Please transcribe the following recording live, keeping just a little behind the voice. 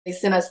they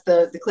sent us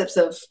the clips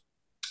of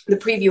the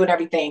preview and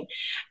everything.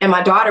 And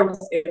my daughter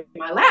was in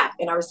my lap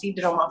and I received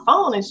it on my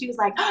phone and she was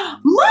like,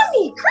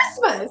 Mommy,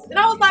 Christmas. And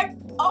I was like,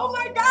 oh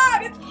my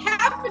God, it's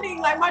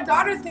happening. Like my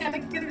daughter's gonna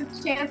get a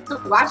chance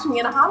to watch me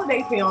in a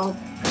holiday film.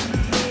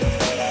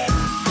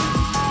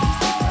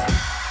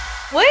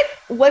 What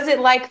was it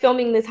like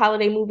filming this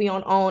holiday movie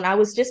on OWN? I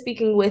was just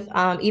speaking with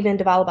Eva and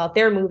Deval about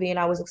their movie, and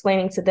I was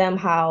explaining to them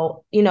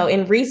how,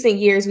 in recent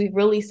years, we've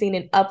really seen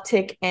an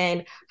uptick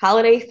in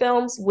holiday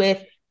films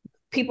with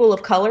people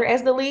of color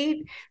as the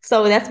lead.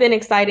 So that's been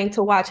exciting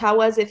to watch. How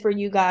was it for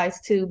you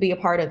guys to be a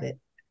part of it?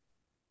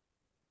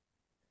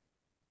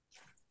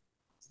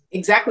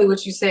 Exactly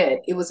what you said.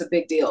 It was a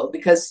big deal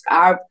because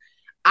I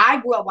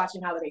grew up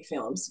watching holiday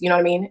films, you know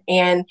what I mean?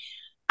 And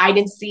I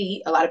didn't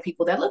see a lot of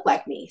people that look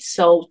like me.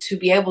 So to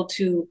be able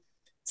to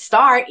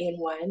star in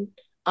one,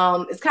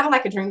 it's kind of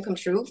like a dream come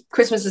true.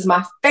 Christmas is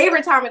my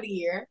favorite time of the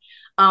year.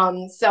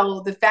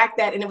 So the fact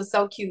that, and it was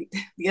so cute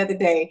the other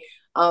day,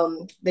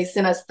 they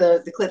sent us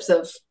the clips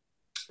of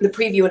the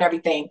preview and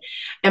everything.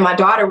 And my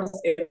daughter was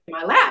in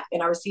my lap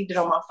and I received it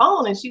on my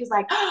phone and she was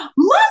like,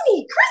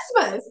 Mommy,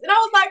 Christmas. And I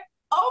was like,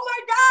 oh my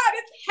God,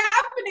 it's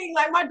happening.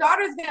 Like my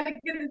daughter's gonna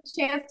get a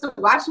chance to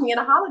watch me in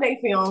a holiday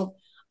film.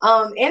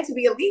 And to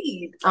be a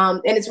lead.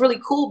 And it's really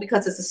cool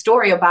because it's a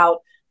story about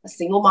a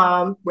single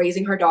mom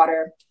raising her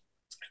daughter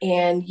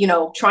and,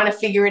 trying to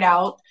figure it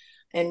out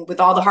and with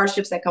all the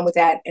hardships that come with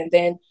that. And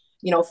then,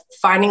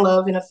 finding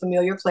love in a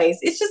familiar place.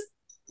 It's just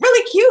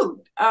really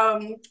cute.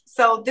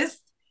 So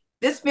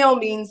this film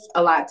means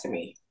a lot to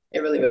me.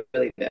 It really,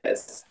 really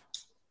does.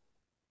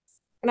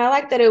 And I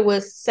like that it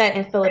was set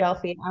in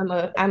Philadelphia.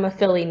 I'm a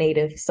Philly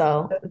native,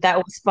 so that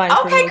was fun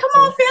for Okay, me. come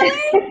on,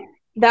 Philly.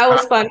 That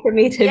was fun for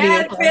me to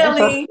yes, be.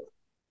 Philly.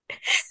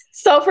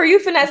 So for you,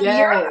 Finesse,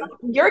 yes.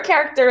 your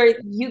character,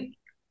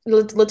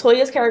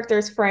 LeToya's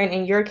character's friend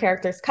and your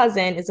character's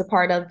cousin is a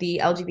part of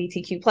the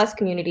LGBTQ plus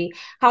community.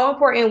 How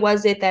important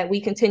was it that we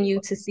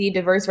continue to see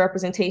diverse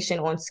representation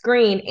on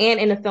screen and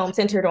in a film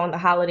centered on the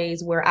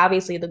holidays, where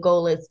obviously the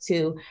goal is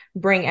to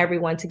bring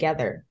everyone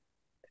together?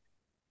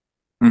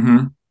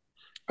 Mm-hmm.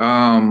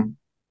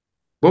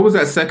 What was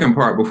that second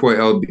part before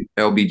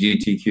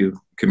LGBTQ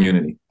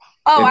community?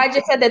 Oh, I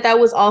just said that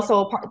was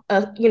also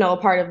a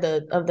part of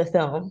the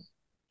film.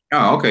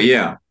 Oh, okay,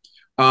 yeah.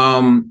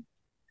 I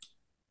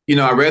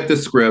read the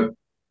script.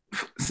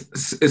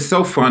 It's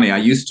so funny. I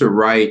used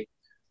to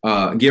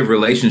give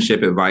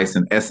relationship advice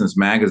in Essence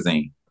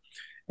magazine,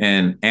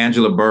 and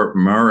Angela Burt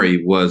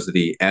Murray was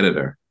the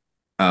editor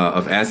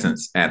of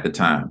Essence at the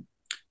time.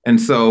 And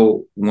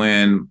so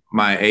when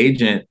my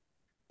agent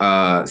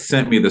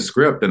sent me the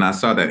script and I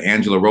saw that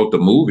Angela wrote the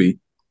movie,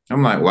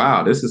 I'm like,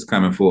 wow, this is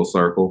coming full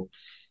circle.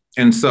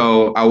 And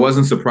so I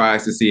wasn't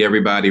surprised to see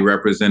everybody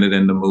represented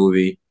in the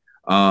movie,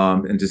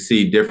 and to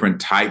see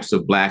different types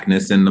of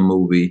Blackness in the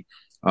movie.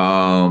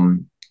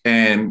 And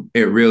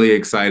it really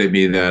excited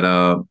me that,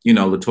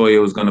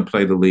 LeToya was going to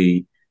play the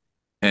lead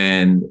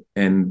and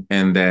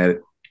that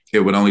it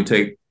would only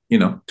take,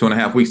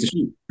 2.5 weeks to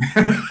shoot.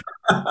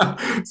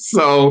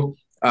 So,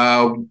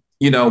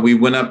 we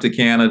went up to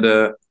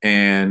Canada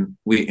and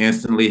we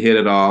instantly hit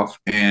it off.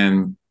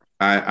 And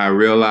I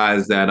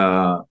realized that,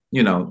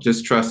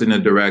 just trusting the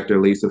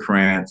director, Lisa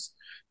France,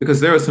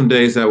 because there were some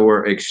days that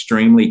were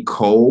extremely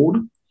cold,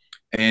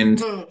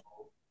 and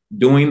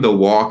doing the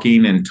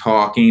walking and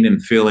talking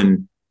and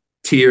feeling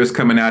tears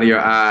coming out of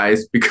your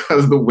eyes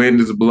because the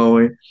wind is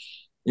blowing,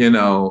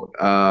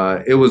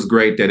 it was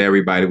great that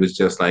everybody was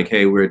just like,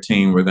 hey, we're a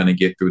team. We're going to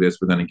get through this.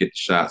 We're going to get the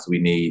shots we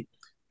need,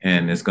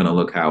 and it's going to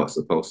look how it's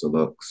supposed to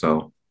look.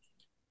 So,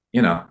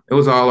 it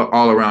was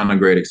all around a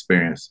great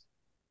experience.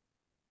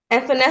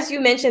 And Finesse, you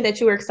mentioned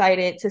that you were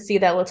excited to see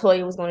that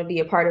LeToya was going to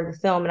be a part of the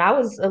film. And I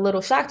was a little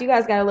shocked. You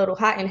guys got a little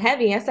hot and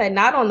heavy. I said,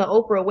 not on the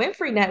Oprah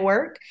Winfrey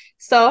Network.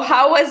 So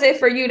how was it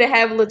for you to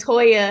have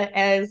LeToya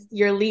as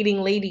your leading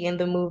lady in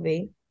the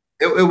movie?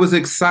 It was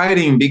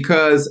exciting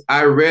because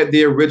I read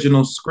the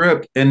original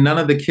script and none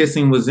of the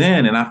kissing was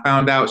in. And I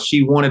found out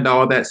she wanted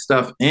all that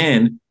stuff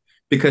in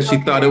because she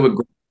thought it would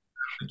grow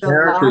the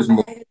characters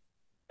more.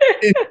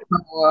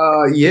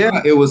 Yeah,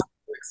 it was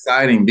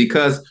exciting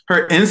because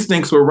her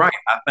instincts were right.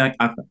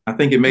 I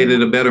think it made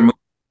it a better movie.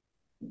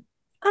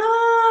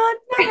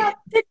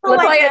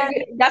 LeToya,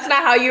 that's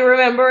not how you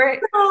remember it.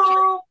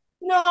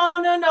 No.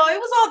 It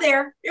was all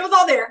there. It was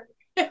all there.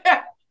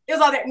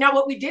 Now,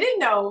 what we didn't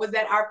know was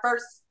that our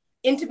first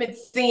intimate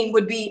scene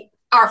would be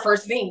our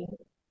first scene.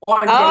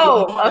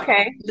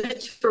 Okay.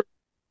 Literally,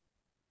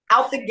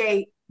 out the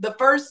gate, the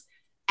first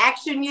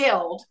action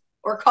yelled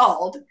or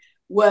called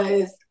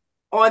was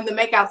on the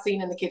makeout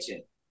scene in the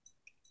kitchen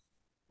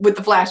with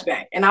the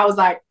flashback. And I was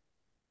like,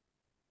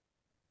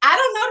 I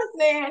don't know this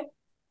man.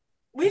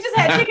 We just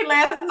had chicken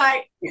last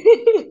night.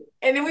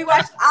 And then we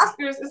watched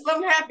Oscars and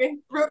something happened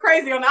real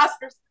crazy on the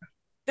Oscars.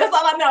 That's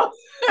all I know.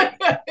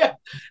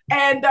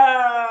 And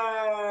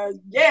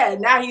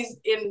now he's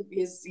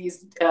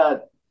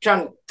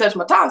trying to touch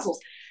my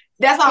tonsils.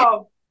 That's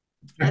all.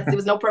 There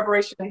was no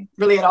preparation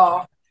really at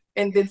all.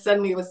 And then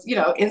suddenly it was,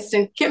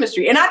 instant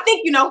chemistry. And I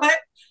think, you know what?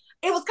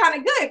 it was kind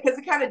of good because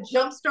it kind of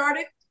jump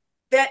started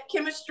that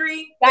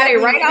chemistry. Got that it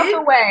we right out needed.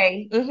 the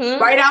way.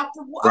 Mm-hmm. Right out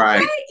the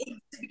Right. okay.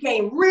 It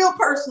became real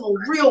personal,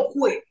 real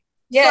quick.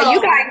 Yeah, So,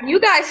 you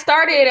guys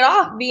started it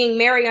off being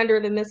Mary under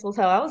the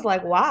mistletoe. I was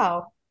like,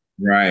 wow.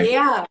 Right.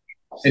 Yeah.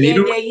 And yeah,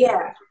 you know,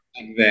 yeah.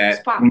 like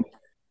that,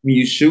 when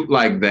you shoot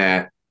like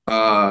that,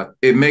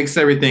 it makes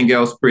everything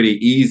else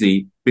pretty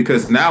easy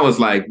because now it's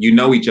like you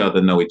know each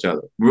other.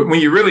 When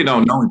you really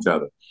don't know each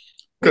other.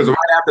 Because right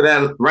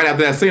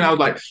after that scene, I was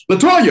like,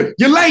 LeToya,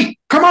 you're late.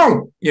 Come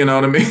on. You know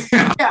what I mean?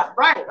 Yeah,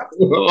 right.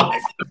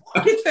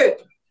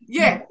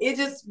 Yeah, it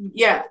just,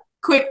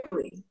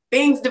 quickly.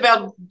 Things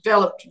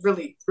developed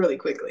really, really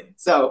quickly.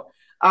 So,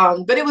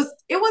 but it was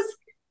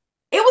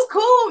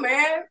cool,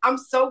 man. I'm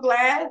so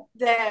glad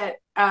that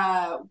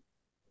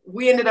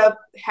we ended up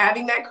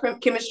having that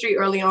chemistry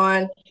early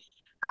on.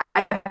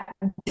 I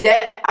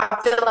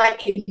feel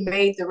like it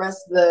made the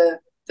rest of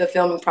the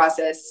filming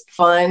process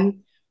fun.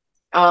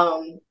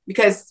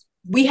 Because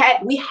we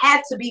had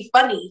to be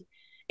funny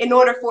in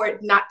order for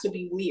it not to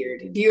be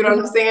weird. Do you know what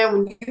I'm saying?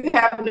 When you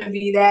happen to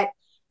be that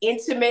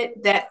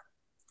intimate, that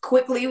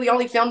quickly, we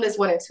only filmed this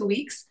in 2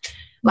 weeks.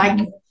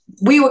 Like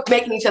we were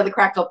making each other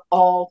crack up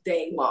all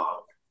day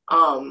long.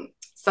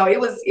 So it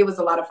was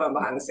a lot of fun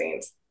behind the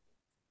scenes.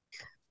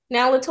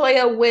 Now,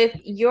 LeToya, with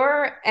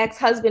your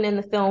ex-husband in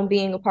the film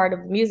being a part of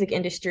the music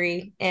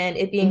industry and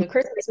it being a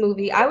Christmas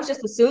movie, I was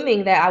just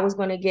assuming that I was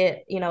going to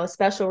get, a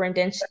special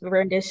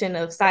rendition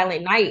of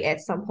Silent Night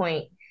at some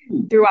point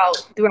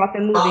throughout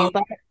the movie.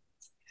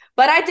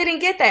 But I didn't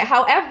get that.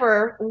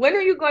 However, when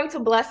are you going to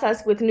bless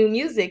us with new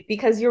music?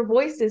 Because your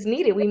voice is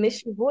needed. We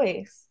miss your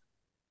voice.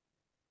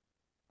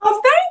 Oh,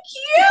 thank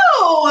you.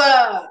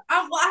 Well,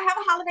 I have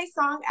a holiday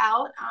song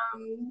out.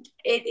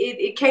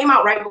 It came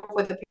out right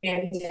before the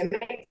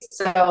pandemic,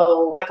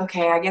 so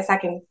okay, I guess I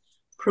can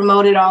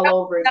promote it all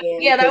over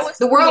again. Yeah, that was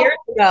the world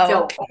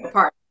fell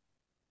apart.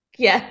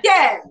 Yeah,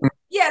 that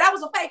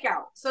was a fake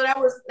out. So that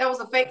was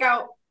a fake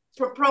out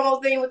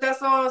promo thing with that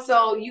song.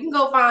 So you can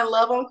go find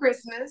 "Love on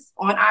Christmas"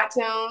 on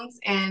iTunes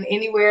and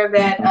anywhere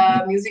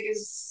that music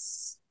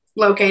is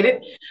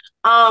located.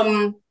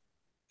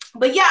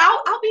 But yeah,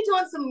 I'll be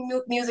doing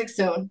some music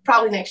soon,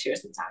 probably next year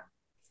sometime.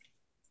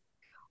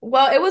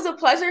 Well, it was a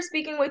pleasure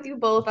speaking with you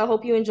both. I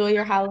hope you enjoy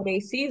your holiday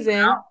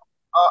season.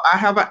 I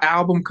have an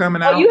album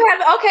coming out. Oh, you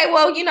have? Okay,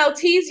 well,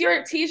 tease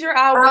your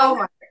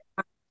album.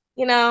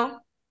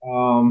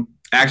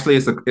 Actually,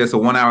 it's a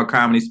 1 hour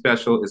comedy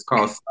special. It's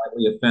called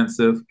Slightly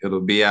Offensive. It'll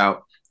be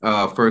out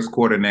first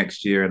quarter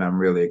next year, and I'm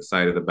really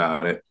excited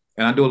about it.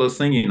 And I do a little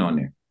singing on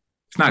there.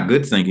 It's not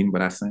good singing,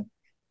 but I sing.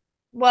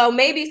 Well,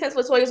 maybe since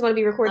LeToya's going to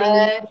be recording,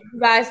 you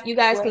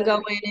guys can go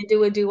in and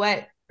do a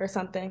duet or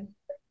something.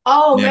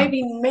 Oh, yeah.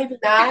 maybe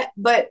not.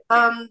 But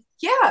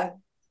yeah.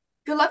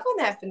 Good luck on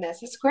that,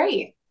 Finesse. It's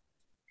great.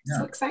 Yeah.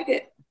 So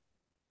excited.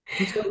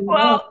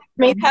 Well,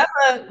 have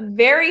a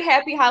very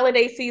happy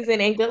holiday season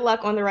and good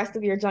luck on the rest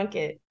of your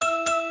junket.